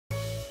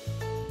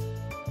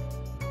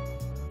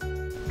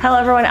Hello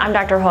everyone, I'm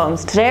Dr.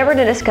 Holmes. Today we're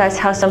going to discuss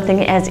how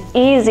something as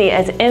easy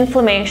as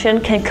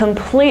inflammation can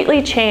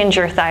completely change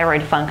your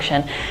thyroid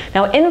function.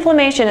 Now,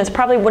 inflammation is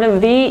probably one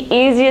of the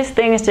easiest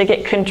things to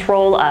get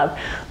control of.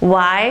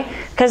 Why?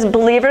 Because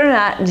believe it or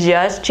not,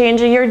 just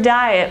changing your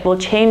diet will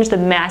change the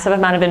massive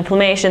amount of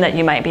inflammation that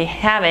you might be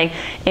having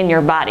in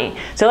your body.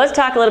 So let's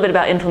talk a little bit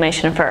about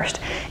inflammation first.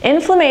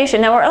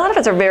 Inflammation, now a lot of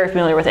us are very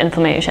familiar with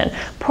inflammation.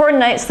 Poor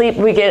night's sleep,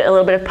 we get a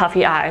little bit of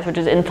puffy eyes, which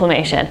is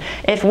inflammation.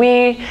 If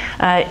we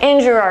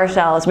injure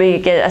ourselves, we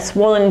get a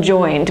swollen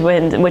joint,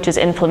 which is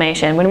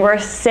inflammation. When we're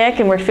sick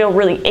and we feel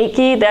really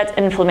achy, that's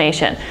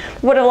inflammation.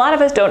 What a lot of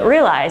us don't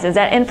realize is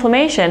that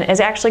inflammation is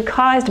actually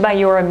caused by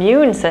your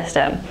immune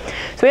system.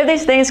 So we have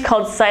these things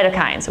called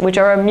cytokines, which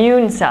are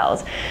immune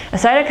cells.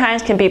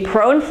 Cytokines can be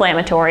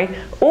pro-inflammatory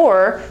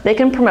or they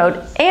can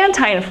promote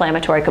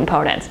anti-inflammatory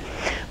components.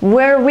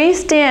 Where we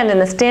stand in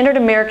the standard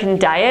American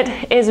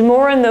diet is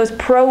more in those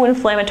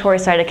pro-inflammatory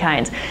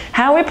cytokines.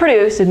 How we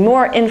produce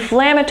more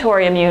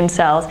inflammatory immune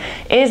cells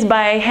is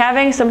by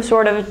having some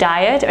sort of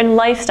diet and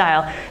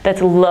lifestyle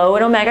that's low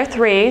in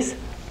omega-3s,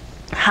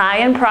 high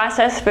in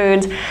processed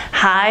foods,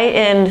 high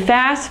in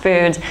fast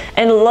foods,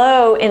 and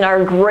low in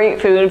our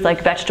great foods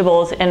like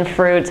vegetables and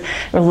fruits,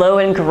 low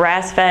in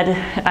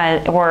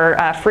grass-fed or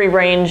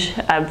free-range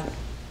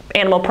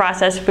animal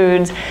processed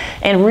foods,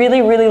 and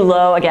really, really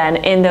low again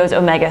in those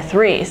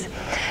omega-3s.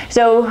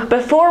 So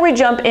before we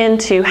jump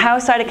into how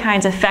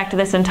cytokines affect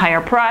this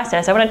entire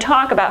process, I want to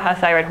talk about how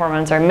thyroid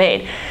hormones are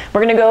made.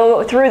 We're going to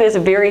go through this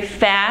very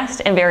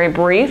fast and very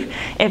brief.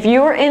 If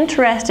you're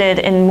interested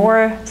in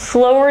more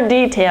slower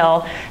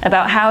detail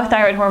about how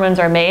thyroid hormones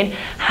are made,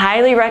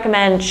 highly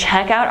recommend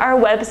check out our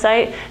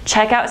website,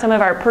 check out some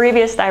of our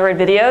previous thyroid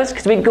videos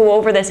because we go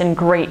over this in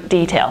great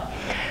detail.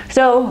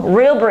 So,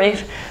 real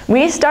brief,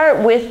 we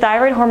start with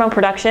thyroid hormone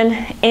production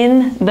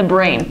in the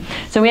brain.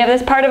 So we have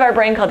this part of our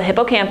brain called the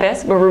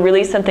hippocampus where we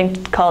release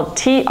something called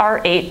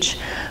TRH,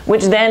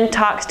 which then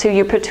talks to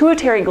your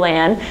pituitary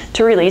gland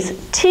to release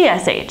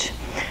TSH.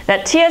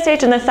 That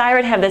TSH and the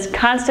thyroid have this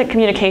constant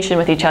communication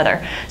with each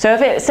other. So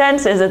if it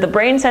senses, if the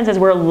brain senses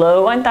we're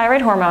low on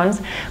thyroid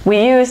hormones,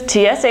 we use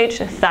TSH,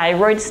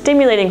 thyroid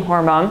stimulating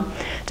hormone,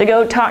 to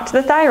go talk to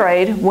the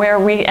thyroid where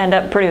we end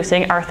up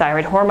producing our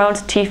thyroid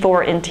hormones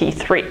T4 and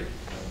T3.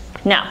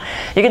 Now,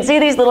 you can see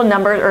these little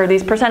numbers or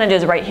these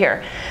percentages right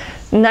here.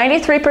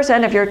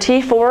 93% of your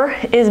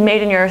T4 is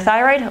made in your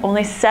thyroid,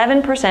 only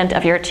 7%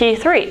 of your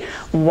T3.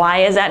 Why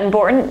is that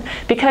important?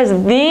 Because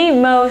the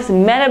most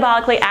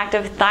metabolically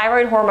active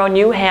thyroid hormone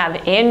you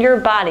have in your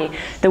body,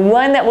 the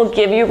one that will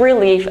give you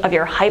relief of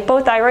your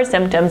hypothyroid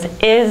symptoms,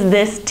 is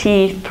this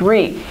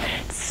T3.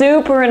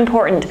 Super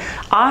important,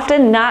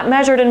 often not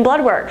measured in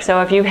blood work.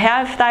 So if you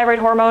have thyroid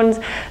hormones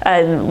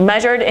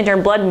measured in your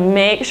blood,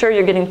 make sure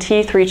you're getting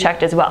T3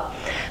 checked as well.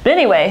 But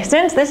anyway,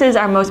 since this is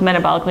our most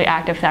metabolically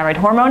active thyroid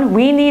hormone,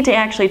 we need to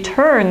actually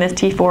turn this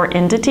T4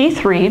 into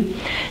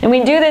T3, and we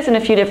do this in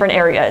a few different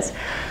areas.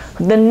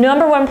 The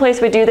number one place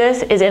we do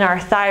this is in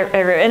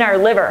our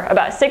liver.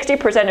 About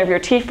 60% of your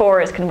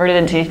T4 is converted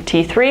into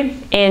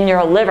T3 in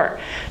your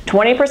liver.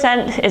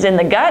 20% is in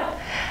the gut.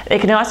 It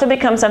can also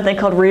become something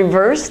called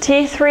reverse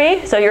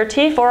T3. So your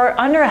T4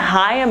 under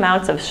high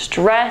amounts of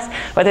stress,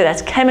 whether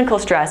that's chemical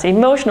stress,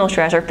 emotional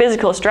stress, or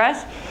physical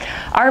stress,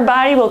 our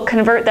body will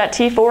convert that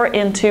T4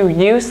 into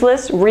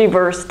useless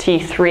reverse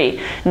T3.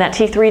 And that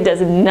T3 does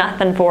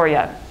nothing for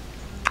you.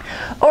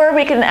 Or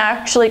we can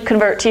actually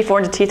convert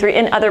T4 to T3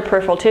 in other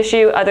peripheral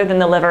tissue other than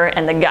the liver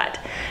and the gut.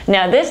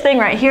 Now this thing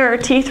right here,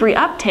 T3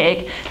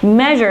 uptake,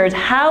 measures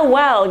how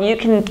well you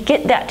can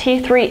get that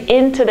T3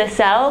 into the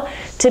cell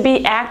to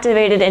be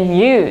activated and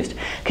used.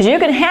 Because you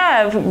can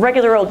have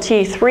regular old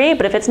T3,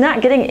 but if it's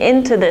not getting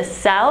into the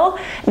cell,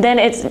 then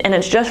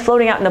it's just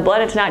floating out in the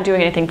blood, it's not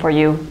doing anything for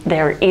you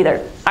there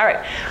either. All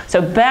right,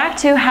 so back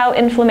to how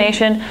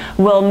inflammation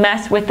will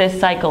mess with this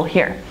cycle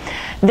here.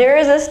 There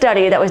is a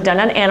study that was done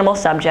on animal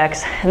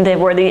subjects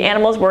where the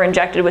animals were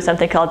injected with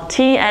something called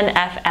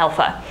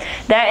TNF-alpha.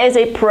 That is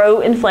a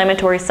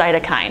pro-inflammatory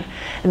cytokine.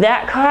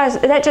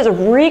 That just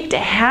wreaked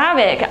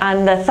havoc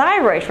on the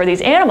thyroid for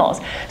these animals.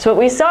 So what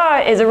we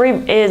saw is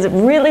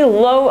really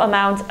low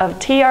amounts of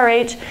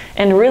TRH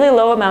and really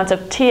low amounts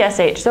of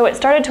TSH. So it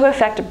started to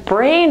affect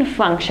brain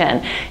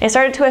function. It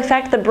started to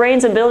affect the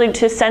brain's ability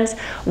to sense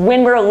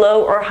when we're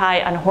low or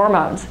high on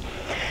hormones.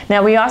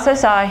 Now we also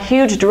saw a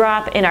huge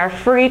drop in our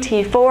free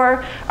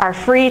T4, our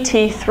free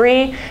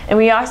T3, and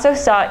we also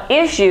saw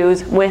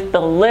issues with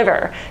the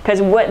liver,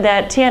 because what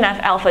that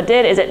TNF-alpha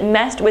did is it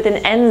messed with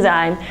an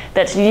enzyme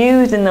that's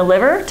used in the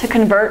liver to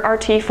convert our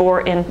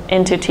T4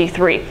 into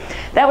T3.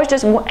 That was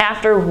just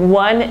after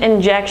one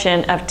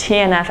injection of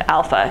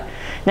TNF-alpha.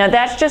 Now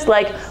that's just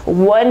like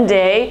one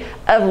day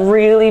of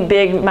really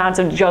big amounts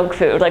of junk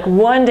food, like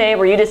one day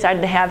where you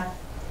decided to have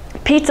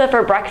pizza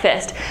for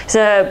breakfast,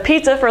 so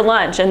pizza for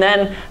lunch, and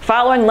then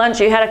following lunch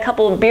you had a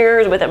couple of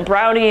beers with a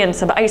brownie and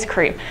some ice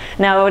cream.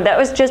 Now that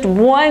was just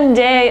one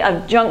day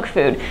of junk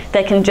food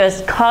that can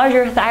just cause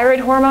your thyroid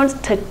hormones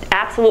to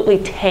absolutely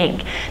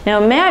tank.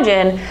 Now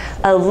imagine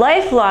a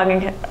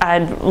lifelong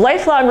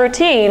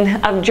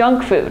routine of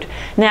junk food.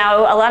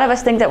 Now a lot of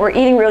us think that we're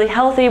eating really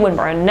healthy when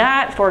we're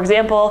not. For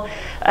example,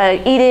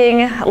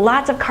 eating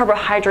lots of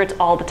carbohydrates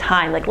all the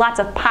time, like lots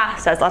of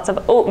pastas, lots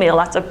of oatmeal,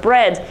 lots of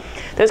breads.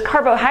 Those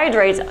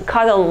carbohydrates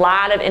cause a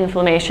lot of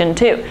inflammation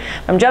too.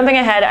 I'm jumping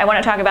ahead. I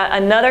want to talk about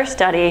another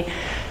study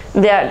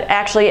that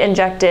actually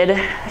injected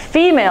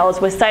females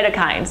with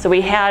cytokines. So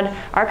we had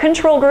our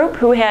control group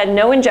who had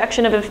no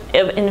injection of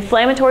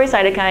inflammatory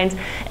cytokines,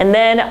 and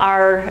then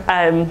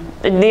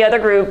the other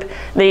group,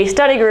 the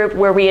study group,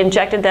 where we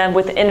injected them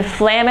with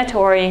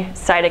inflammatory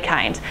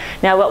cytokines.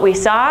 Now what we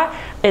saw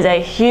is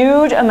a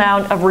huge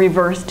amount of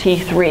reverse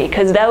T3,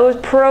 because those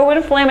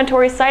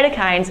pro-inflammatory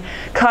cytokines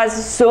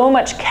cause so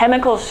much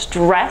chemical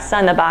stress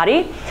on the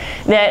body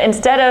that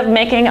instead of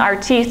making our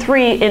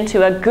T3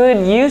 into a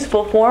good,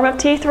 useful form of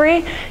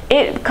T3,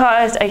 it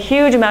caused a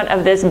huge amount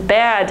of this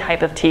bad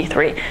type of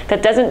T3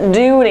 that doesn't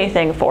do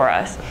anything for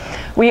us.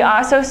 We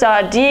also saw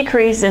a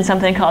decrease in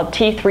something called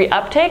T3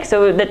 uptake.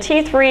 So the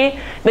T3,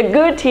 the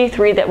good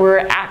T3 that we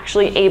were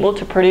actually able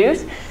to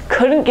produce,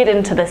 couldn't get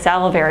into the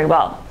cell very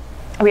well.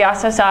 We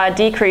also saw a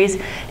decrease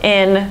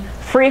in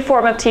free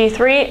form of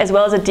T3 as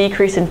well as a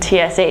decrease in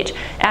TSH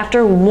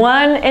after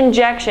one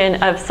injection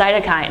of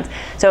cytokines.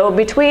 So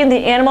between the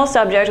animal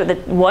subject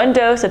with one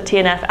dose of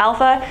TNF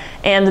alpha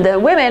and the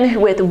women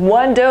with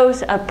one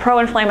dose of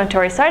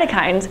pro-inflammatory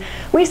cytokines,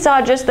 we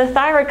saw just the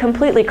thyroid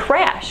completely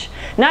crash.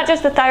 Not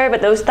just the thyroid,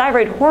 but those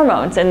thyroid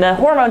hormones and the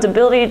hormones'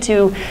 ability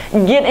to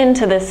get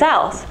into the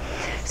cells.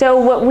 So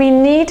what we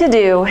need to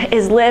do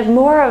is live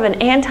more of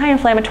an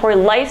anti-inflammatory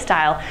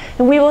lifestyle,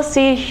 and we will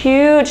see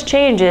huge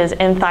changes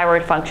in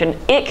thyroid function.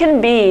 It can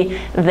be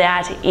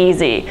that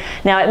easy.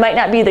 Now it might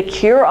not be the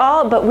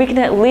cure-all, but we can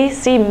at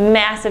least see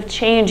massive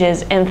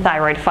changes in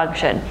thyroid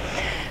function.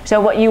 So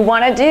what you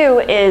want to do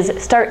is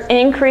start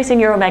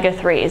increasing your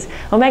omega-3s.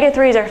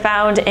 Omega-3s are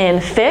found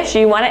in fish.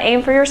 You want to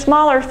aim for your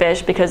smaller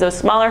fish because those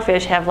smaller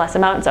fish have less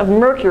amounts of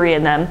mercury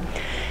in them.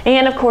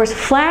 And of course,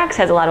 flax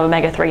has a lot of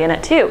omega-3 in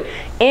it too.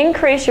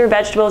 Increase your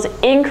vegetables,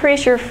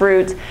 increase your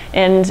fruits,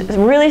 and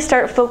really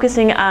start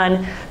focusing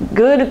on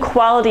good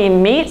quality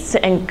meats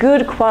and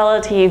good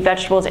quality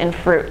vegetables and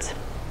fruits.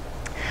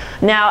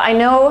 Now, I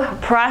know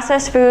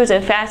processed foods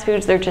and fast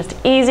foods, they're just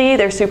easy,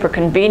 they're super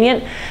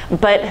convenient,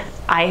 but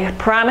I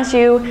promise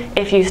you,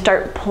 if you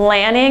start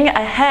planning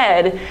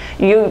ahead,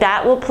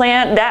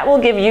 that will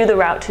give you the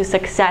route to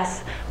success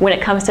when it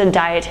comes to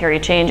dietary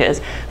changes.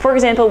 For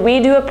example,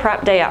 we do a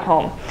prep day at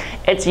home.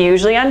 It's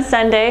usually on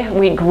Sunday.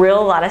 We grill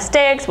a lot of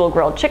steaks, we'll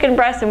grill chicken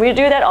breasts, and we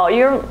do that all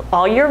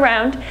year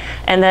round.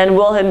 And then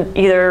we'll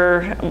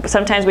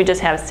sometimes we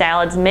just have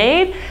salads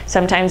made,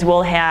 sometimes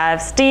we'll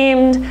have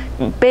steamed,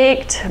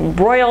 baked,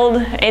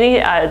 broiled,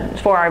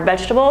 for our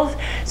vegetables.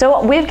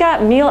 So we've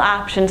got meal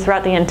options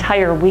throughout the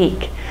entire week.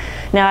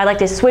 Now I like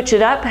to switch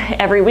it up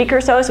every week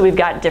or so we've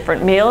got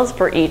different meals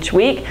for each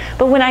week.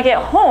 But when I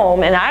get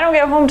home, and I don't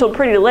get home till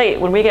pretty late,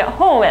 when we get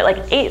home at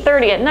like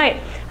 8:30 at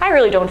night, I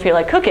really don't feel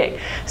like cooking.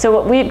 So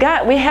what we've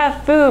got, we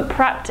have food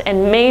prepped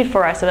and made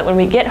for us so that when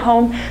we get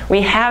home, we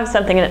have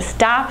something and it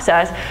stops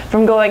us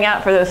from going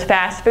out for those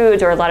fast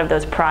foods or a lot of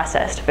those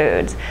processed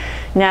foods.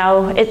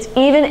 Now, it's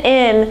even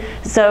in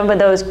some of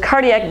those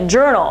cardiac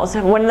journals.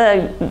 One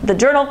of the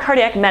journal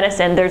Cardiac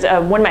Medicine, there's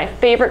one of my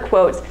favorite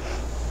quotes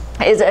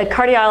is a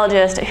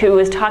cardiologist who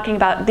is talking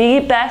about the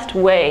best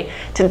way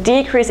to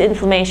decrease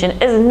inflammation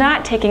is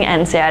not taking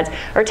NSAIDs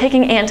or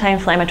taking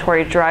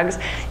anti-inflammatory drugs.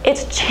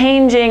 It's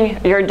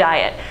changing your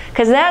diet,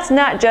 because that's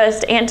not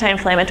just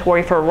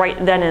anti-inflammatory for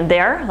right then and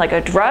there, like a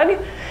drug.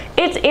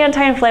 It's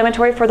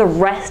anti-inflammatory for the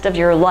rest of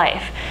your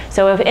life.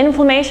 So if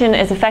inflammation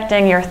is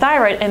affecting your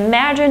thyroid,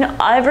 imagine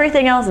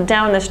everything else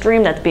down the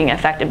stream that's being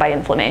affected by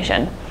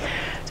inflammation.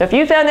 So if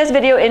you found this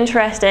video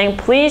interesting,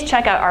 please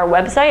check out our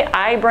website,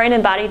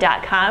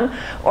 ibrainandbody.com,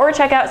 or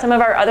check out some of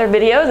our other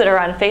videos that are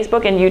on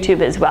Facebook and YouTube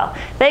as well.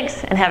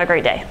 Thanks, and have a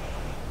great day.